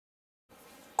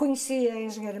Conheci a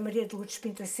engenheira Maria de Lourdes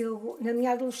Pintasilgo na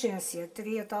minha adolescência,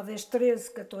 teria talvez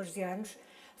 13, 14 anos,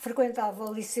 frequentava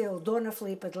o Liceu Dona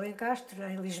Filipa de Lencastre,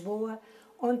 em Lisboa,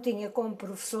 onde tinha como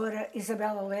professora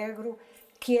Isabel Alegro,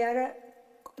 que era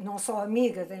não só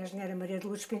amiga da engenheira Maria de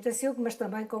Lourdes Pintasilgo, mas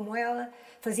também, como ela,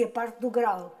 fazia parte do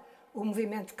GRAL, o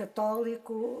movimento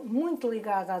católico muito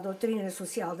ligado à doutrina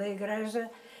social da Igreja,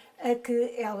 a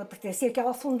que ela pertencia, que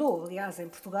ela fundou, aliás, em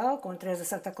Portugal, com Teresa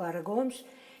Santa Clara Gomes,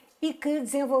 e que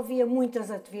desenvolvia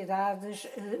muitas atividades,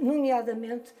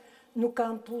 nomeadamente no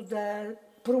campo da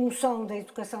promoção da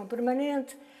educação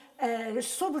permanente,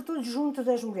 sobretudo junto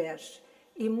das mulheres,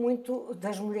 e muito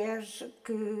das mulheres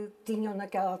que tinham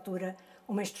naquela altura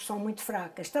uma instrução muito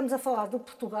fraca. Estamos a falar do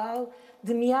Portugal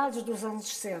de meados dos anos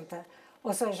 60,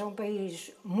 ou seja, um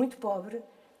país muito pobre,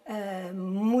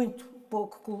 muito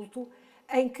pouco culto,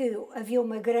 em que havia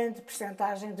uma grande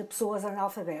percentagem de pessoas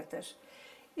analfabetas.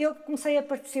 Eu comecei a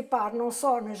participar não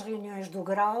só nas reuniões do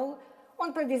GRAU,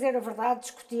 onde, para dizer a verdade,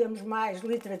 discutíamos mais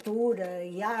literatura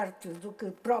e arte do que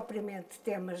propriamente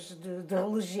temas de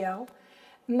religião,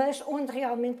 mas onde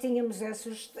realmente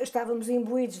estávamos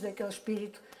imbuídos daquele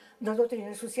espírito da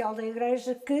doutrina social da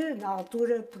Igreja que, na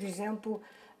altura, por exemplo,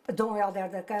 Dom Helder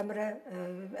da Câmara,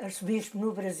 arcebispo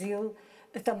no Brasil,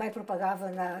 também propagava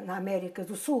na América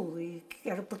do Sul e que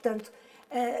era, portanto,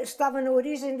 estava na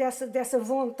origem dessa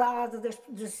vontade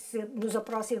de nos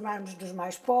aproximarmos dos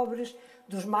mais pobres,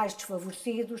 dos mais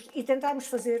desfavorecidos e tentarmos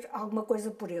fazer alguma coisa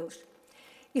por eles.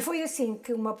 E foi assim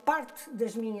que uma parte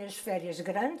das minhas férias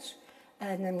grandes,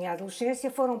 na minha adolescência,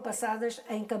 foram passadas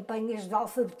em campanhas de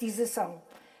alfabetização,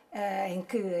 em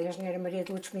que a engenheira Maria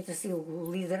de Lourdes Pintasilgo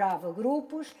liderava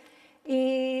grupos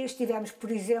e estivemos, por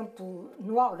exemplo,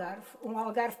 no Algarve, um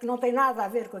Algarve que não tem nada a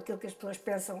ver com aquilo que as pessoas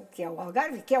pensam que é o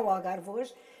Algarve, e que é o Algarve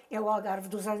hoje, é o Algarve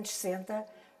dos anos 60,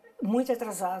 muito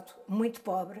atrasado, muito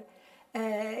pobre.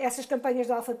 Essas campanhas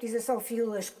de alfabetização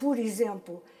fiz-las, por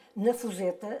exemplo, na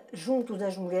Fuseta, junto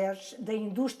das mulheres da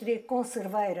indústria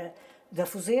conserveira da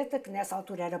Fuseta, que nessa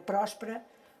altura era próspera.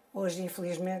 Hoje,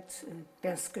 infelizmente,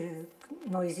 penso que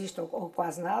não existe ou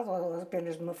quase nada, ou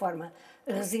apenas de uma forma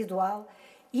residual.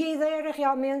 E a ideia era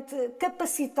realmente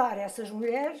capacitar essas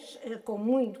mulheres, com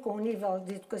um nível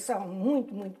de educação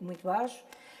muito baixo,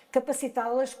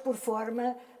 capacitá-las por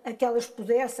forma a que elas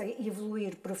pudessem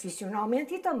evoluir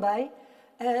profissionalmente e também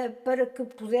para que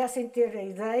pudessem ter a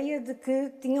ideia de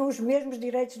que tinham os mesmos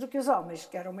direitos do que os homens,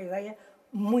 que era uma ideia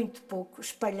muito pouco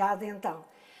espalhada então.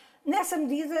 Nessa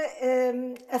medida,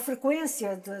 a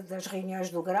frequência das reuniões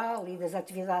do GRAU e das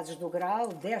atividades do GRAU,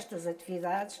 destas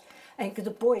atividades, em que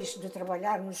depois de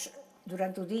trabalharmos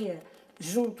durante o dia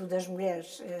junto das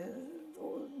mulheres,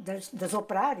 das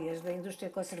operárias da indústria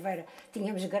conserveira,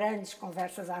 tínhamos grandes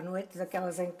conversas à noite,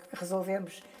 daquelas em que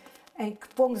resolvemos, em que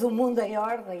pomos o mundo em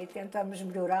ordem e tentamos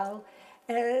melhorá-lo.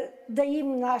 Daí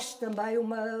me nasce também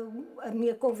a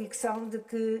minha convicção de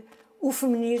que o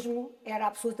feminismo era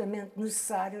absolutamente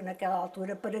necessário naquela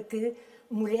altura para que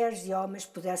mulheres e homens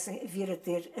pudessem vir a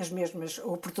ter as mesmas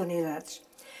oportunidades.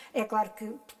 É claro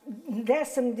que,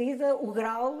 dessa medida, o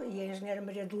GRAU e a engenheira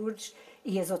Maria de Lourdes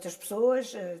e as outras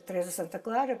pessoas, Teresa Santa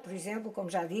Clara, por exemplo,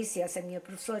 como já disse, e essa minha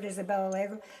professora Isabel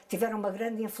Alegro, tiveram uma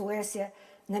grande influência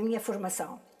na minha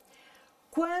formação.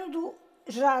 Quando,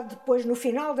 já depois, no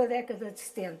final da década de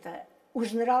 70, o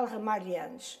general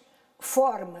Ramalhianes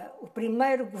forma o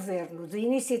primeiro governo de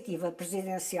iniciativa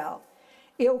presidencial,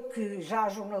 eu que já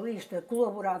jornalista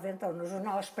colaborava então no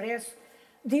Jornal Expresso,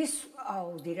 disse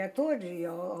ao diretor e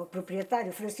ao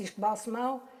proprietário Francisco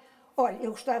Balsemão: olha, eu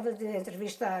gostava de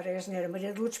entrevistar a engenheira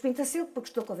Maria de Lourdes Pintasilgo porque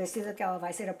estou convencida que ela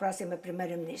vai ser a próxima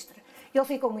primeira-ministra. Ele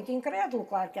ficou muito incrédulo,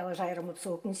 claro que ela já era uma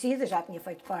pessoa conhecida, já tinha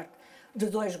feito parte de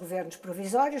 2 governos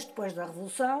provisórios depois da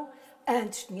Revolução,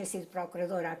 antes tinha sido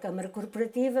procuradora à Câmara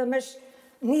Corporativa, mas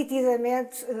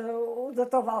nitidamente o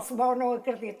Dr. Balsemão não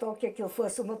acreditou que aquilo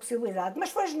fosse uma possibilidade, mas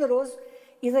foi generoso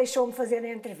e deixou-me fazer a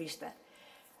entrevista.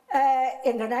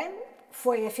 Enganei-me,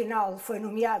 afinal, foi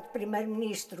nomeado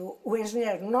primeiro-ministro o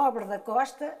engenheiro Nobre da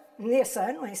Costa, nesse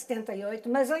ano, em 78,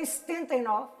 mas em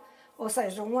 79, ou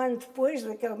seja, um ano depois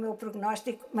daquele meu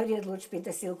prognóstico, Maria de Lourdes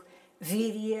Pintasilgo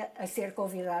viria a ser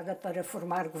convidada para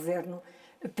formar governo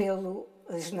pelo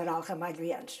general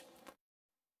Ramalhianes.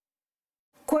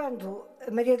 Quando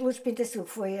Maria de Lourdes Pintasilgo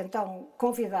foi então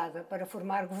convidada para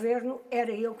formar governo,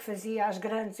 era eu que fazia as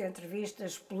grandes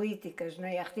entrevistas políticas na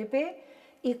RTP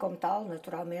e, como tal,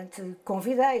 naturalmente,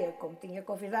 convidei-a, como tinha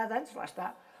convidado antes, lá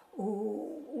está,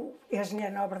 o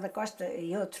engenheiro Nobre da Costa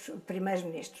e outros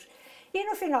primeiros-ministros. E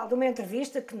no final de uma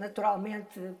entrevista, que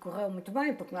naturalmente correu muito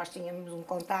bem, porque nós tínhamos um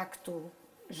contacto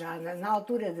já na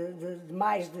altura de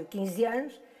mais de 15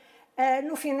 anos,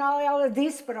 No final, ela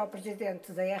disse para o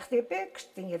presidente da RTP, que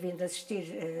tinha vindo assistir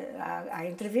à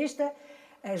entrevista,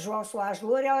 a João Soares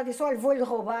Loura, ela disse: olha, vou-lhe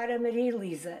roubar a Maria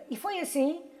Elisa. E foi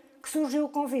assim que surgiu o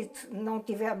convite. Não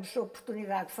tivemos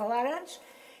oportunidade de falar antes,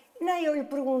 nem eu lhe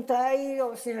perguntei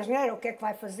ao Sr. Engenheiro o que é que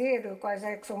vai fazer, quais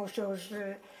é que são os seus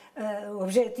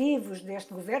objetivos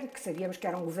deste governo, que sabíamos que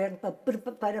era um governo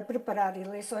para preparar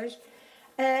eleições.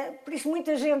 Por isso,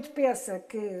 muita gente pensa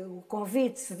que o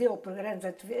convite se deu por grandes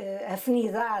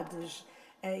afinidades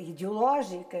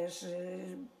ideológicas,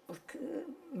 porque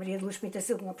Maria de Lourdes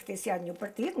Pintasilgo não pertencia a nenhum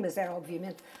partido, mas era,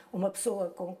 obviamente, uma pessoa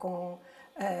com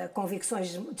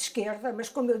convicções de esquerda, mas,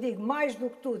 como eu digo, mais do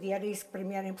que tudo, e era isso que para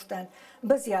mim era importante,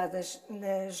 baseadas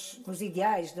nos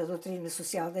ideais da doutrina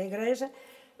social da Igreja.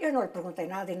 Eu não lhe perguntei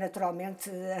nada e, naturalmente,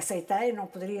 aceitei, não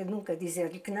poderia nunca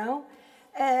dizer-lhe que não.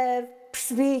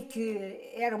 Percebi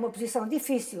que era uma posição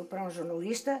difícil para um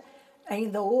jornalista,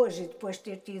 ainda hoje, depois de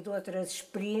ter tido outras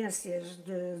experiências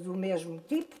do mesmo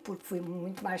tipo, porque fui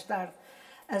muito mais tarde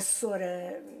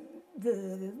assessora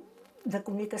da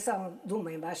comunicação de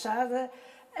uma embaixada.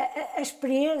 A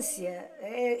experiência,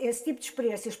 esse tipo de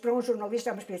experiências para um jornalista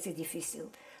é uma experiência difícil,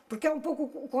 porque é um pouco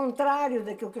o contrário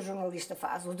daquilo que o jornalista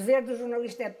faz. O dever do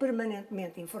jornalista é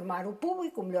permanentemente informar o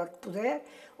público o melhor que puder,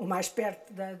 o mais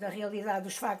perto da realidade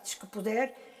dos factos que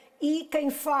puder, e quem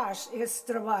faz esse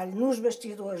trabalho nos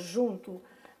bastidores junto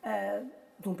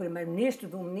de um primeiro-ministro,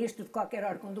 de um ministro, de qualquer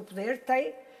órgão do poder,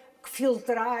 tem que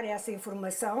filtrar essa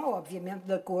informação, obviamente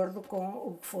de acordo com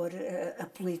o que for a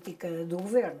política do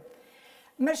governo.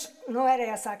 Mas não era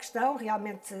essa a questão,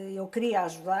 realmente eu queria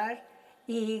ajudar,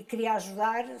 e queria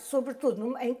ajudar,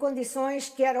 sobretudo, em condições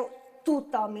que eram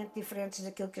totalmente diferentes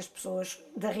daquilo que as pessoas,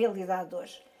 da realidade de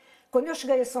hoje. Quando eu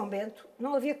cheguei a São Bento,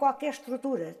 não havia qualquer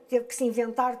estrutura, teve que se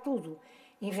inventar tudo.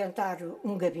 Inventar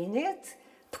um gabinete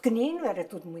pequenino, era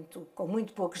tudo com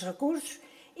muito poucos recursos,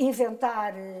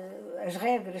 inventar as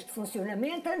regras de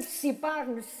funcionamento, antecipar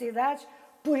necessidades.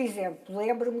 Por exemplo,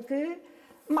 lembro-me que,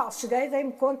 mal cheguei,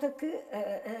 dei-me conta que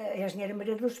a engenheira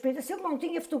Maria de Lourdes Pintasilgo não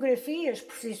tinha fotografias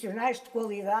profissionais de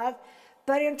qualidade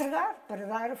para entregar,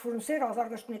 para fornecer aos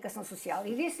órgãos de comunicação social.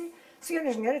 E disse: senhora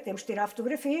engenheira, temos que tirar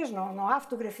fotografias, não há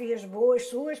fotografias boas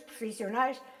suas,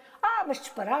 profissionais. Mas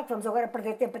disparate, vamos agora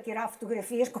perder tempo a tirar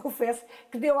fotografias. Confesso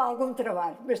que deu algum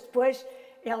trabalho, mas depois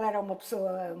ela era uma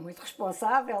pessoa muito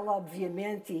responsável,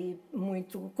 obviamente, e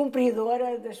muito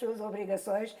cumpridora das suas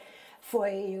obrigações.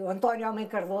 Foi o António Homem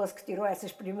Cardoso que tirou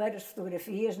essas primeiras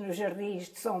fotografias nos jardins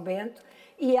de São Bento,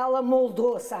 e ela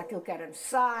moldou-se àquilo que era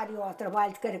necessário, ao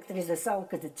trabalho de caracterização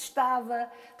que detestava,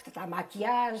 portanto, à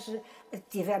maquiagem,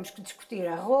 tivemos que discutir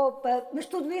a roupa, mas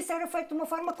tudo isso era feito de uma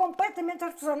forma completamente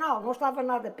artesanal, não estava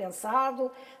nada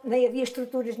pensado, nem havia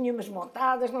estruturas nenhumas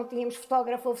montadas, não tínhamos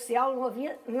fotógrafo oficial, não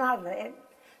havia nada.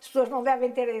 As pessoas não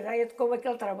devem ter a ideia de como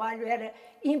aquele trabalho era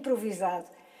improvisado.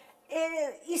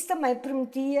 Isso também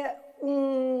permitia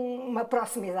uma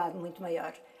proximidade muito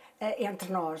maior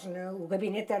entre nós. O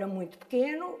gabinete era muito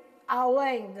pequeno,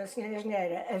 além da senhora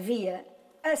engenheira havia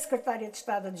a secretária de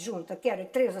Estado adjunta, que era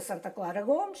Teresa Santa Clara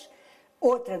Gomes,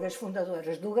 outra das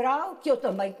fundadoras do Grau, que eu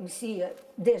também conhecia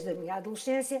desde a minha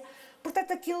adolescência.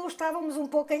 Portanto, aquilo estávamos um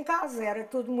pouco em casa, era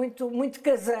tudo muito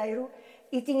caseiro,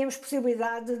 e tínhamos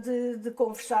possibilidade de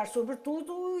conversar sobre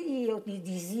tudo, e eu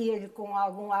dizia-lhe com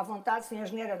algum à vontade: senhora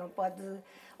engenheira, não pode,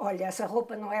 olha, essa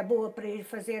roupa não é boa para ir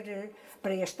fazer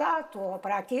para este ato ou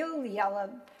para aquele, e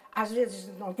ela às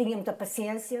vezes não tinha muita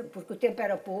paciência, porque o tempo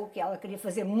era pouco, e ela queria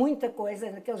fazer muita coisa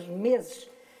naqueles meses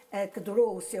que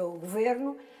durou o seu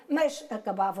governo, mas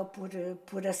acabava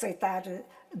por aceitar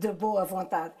de boa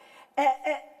vontade.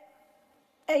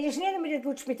 A engenheira Maria de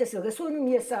Lourdes Pintasilgo, a sua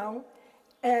nomeação,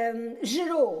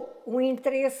 gerou um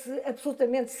interesse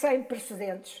absolutamente sem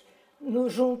precedentes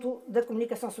junto da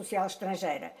comunicação social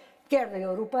estrangeira, quer da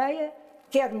europeia,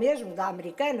 quer mesmo da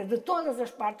americana, de todas as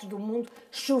partes do mundo,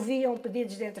 choviam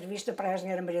pedidos de entrevista para a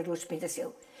engenheira Maria de Lourdes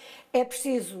Pintasilgo. É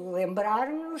preciso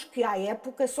lembrar-nos que, à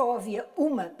época, só havia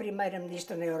uma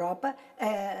primeira-ministra na Europa,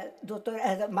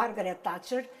 a Margaret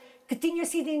Thatcher, que tinha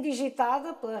sido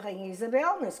indigitada pela Rainha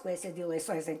Isabel, na sequência de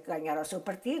eleições em que ganhara o seu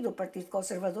partido, o Partido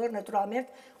Conservador, naturalmente,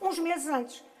 uns meses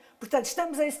antes. Portanto,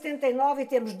 estamos em 79 e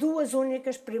temos duas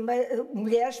únicas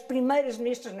mulheres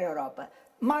primeiras-ministras na Europa.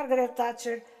 Margaret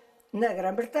Thatcher na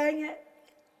Grã-Bretanha,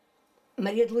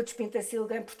 Maria de Lourdes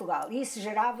Pintasilgo em Portugal. E isso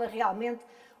gerava realmente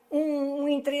um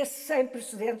interesse sem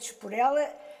precedentes por ela.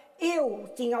 Eu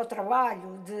tinha o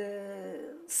trabalho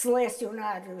de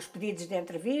selecionar os pedidos de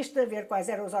entrevista, ver quais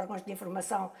eram os órgãos de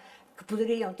informação que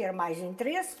poderiam ter mais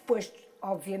interesse, depois,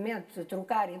 obviamente, de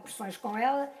trocar impressões com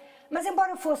ela, mas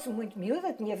embora fosse muito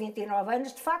miúda, tinha 29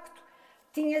 anos, de facto,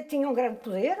 tinha um grande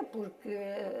poder, porque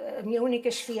a minha única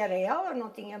chefia era ela, não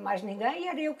tinha mais ninguém, e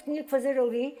era eu que tinha que fazer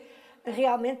ali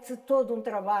realmente todo um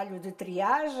trabalho de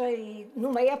triagem, e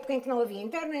numa época em que não havia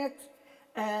internet,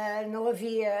 não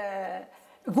havia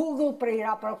Google para ir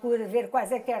à procura, ver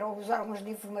quais é que eram os órgãos de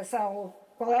informação,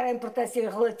 qual era a importância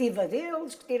relativa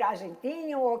deles, que tiragem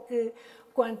tinham, ou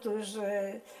quantos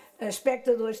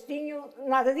espectadores tinham,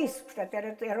 nada disso. Portanto,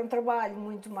 era um trabalho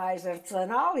muito mais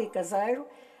artesanal e caseiro,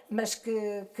 mas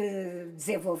que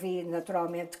desenvolvi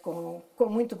naturalmente com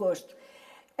muito gosto.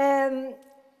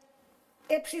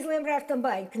 É preciso lembrar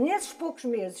também que nesses poucos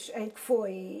meses em que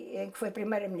foi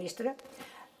Primeira-Ministra,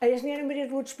 a engenheira Maria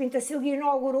de Lourdes Pintasilgo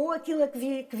inaugurou aquilo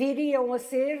que viriam a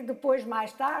ser depois,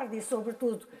 mais tarde, e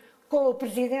sobretudo com o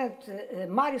Presidente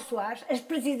Mário Soares, as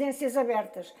presidências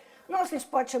abertas. Não se lhes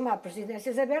pode chamar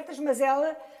presidências abertas, mas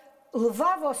ela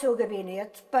levava o seu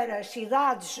gabinete para as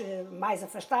cidades mais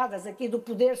afastadas aqui do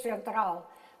poder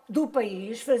central do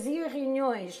país, fazia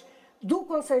reuniões do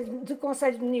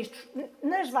Conselho de Ministros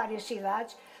nas várias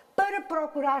cidades para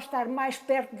procurar estar mais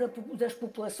perto das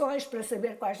populações, para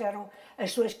saber quais eram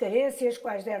as suas carências,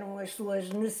 quais eram as suas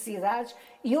necessidades,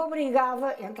 e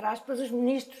obrigava, entre aspas, os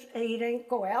ministros a irem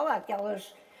com ela,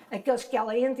 aqueles que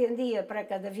ela entendia para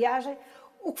cada viagem,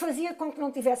 o que fazia com que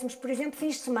não tivéssemos, por exemplo,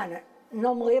 fins de semana.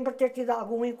 Não me lembro de ter tido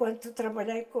algum enquanto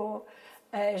trabalhei com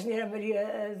a engenheira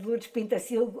Maria de Lourdes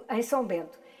Pintasilgo em São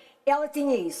Bento. Ela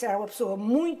tinha isso, era uma pessoa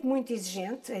muito, muito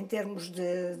exigente em termos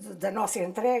da nossa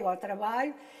entrega ao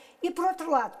trabalho, e por outro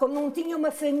lado, como não tinha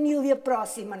uma família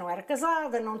próxima, não era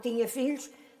casada, não tinha filhos,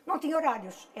 não tinha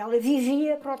horários. Ela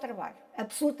vivia para o trabalho,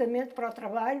 absolutamente para o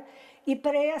trabalho, e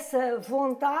para essa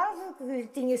vontade que lhe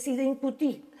tinha sido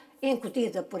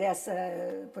incutida por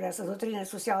essa doutrina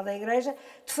social da Igreja,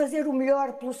 de fazer o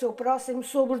melhor pelo seu próximo,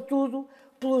 sobretudo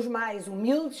pelos mais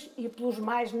humildes e pelos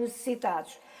mais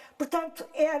necessitados. Portanto,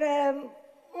 era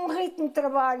um ritmo de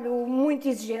trabalho muito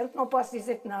exigente, não posso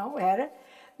dizer que não, era,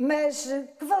 mas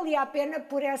que valia a pena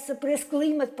por esse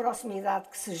clima de proximidade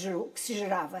que se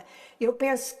gerava. Eu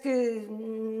penso que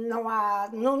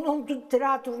não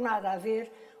terá tornado a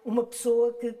haver uma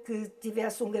pessoa que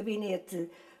tivesse um gabinete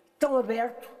tão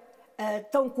aberto,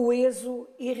 tão coeso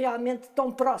e realmente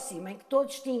tão próximo, em que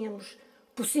todos tínhamos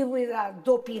possibilidade de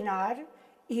opinar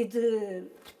e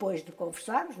depois de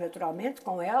conversarmos, naturalmente,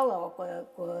 com ela ou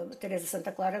com a Teresa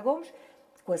Santa Clara Gomes,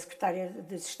 com a Secretária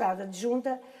de Estado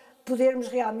Adjunta, podermos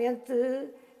realmente,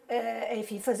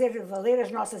 enfim, fazer valer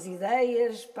as nossas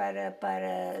ideias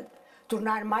para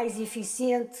tornar mais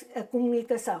eficiente a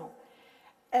comunicação.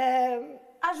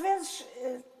 Às vezes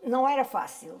não era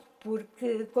fácil,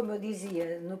 porque, como eu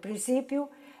dizia no princípio,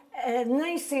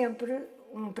 nem sempre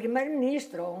um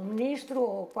primeiro-ministro ou um ministro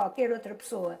ou qualquer outra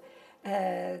pessoa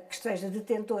que esteja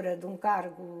detentora de um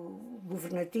cargo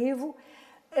governativo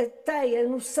tem a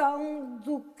noção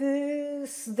do que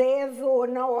se deve ou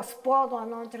não, ou se pode ou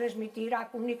não transmitir à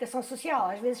comunicação social.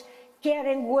 Às vezes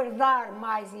querem guardar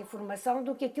mais informação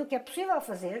do que aquilo que é possível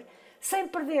fazer, sem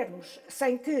perdermos,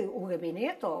 sem que o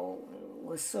gabinete ou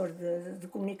o assessor de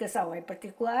comunicação em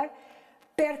particular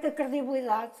perca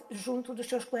credibilidade junto dos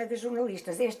seus colegas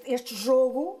jornalistas. Este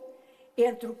jogo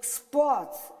entre o que se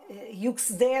pode e o que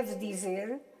se deve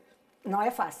dizer não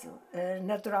é fácil,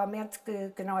 naturalmente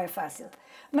que não é fácil,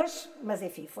 mas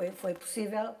enfim, foi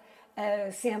possível,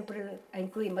 sempre em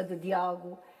clima de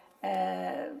diálogo,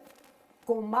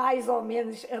 com mais ou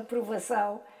menos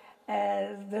aprovação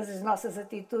das nossas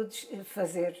atitudes,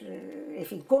 fazer,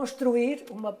 enfim, construir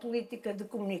uma política de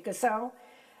comunicação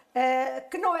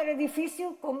que não era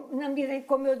difícil, na medida em que,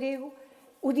 como eu digo,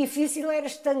 o difícil era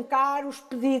estancar os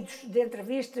pedidos de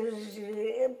entrevistas.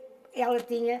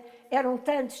 Eram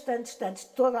tantos, de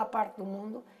toda a parte do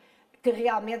mundo, que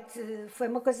realmente foi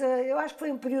uma coisa, eu acho que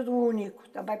foi um período único,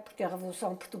 também porque a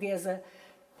Revolução Portuguesa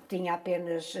tinha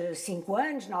apenas 5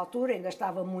 anos, na altura, ainda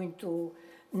estava muito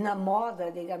na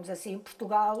moda, digamos assim.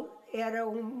 Portugal era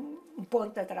um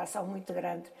ponto de atração muito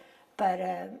grande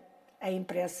para a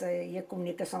imprensa e a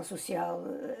comunicação social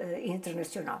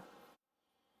internacional.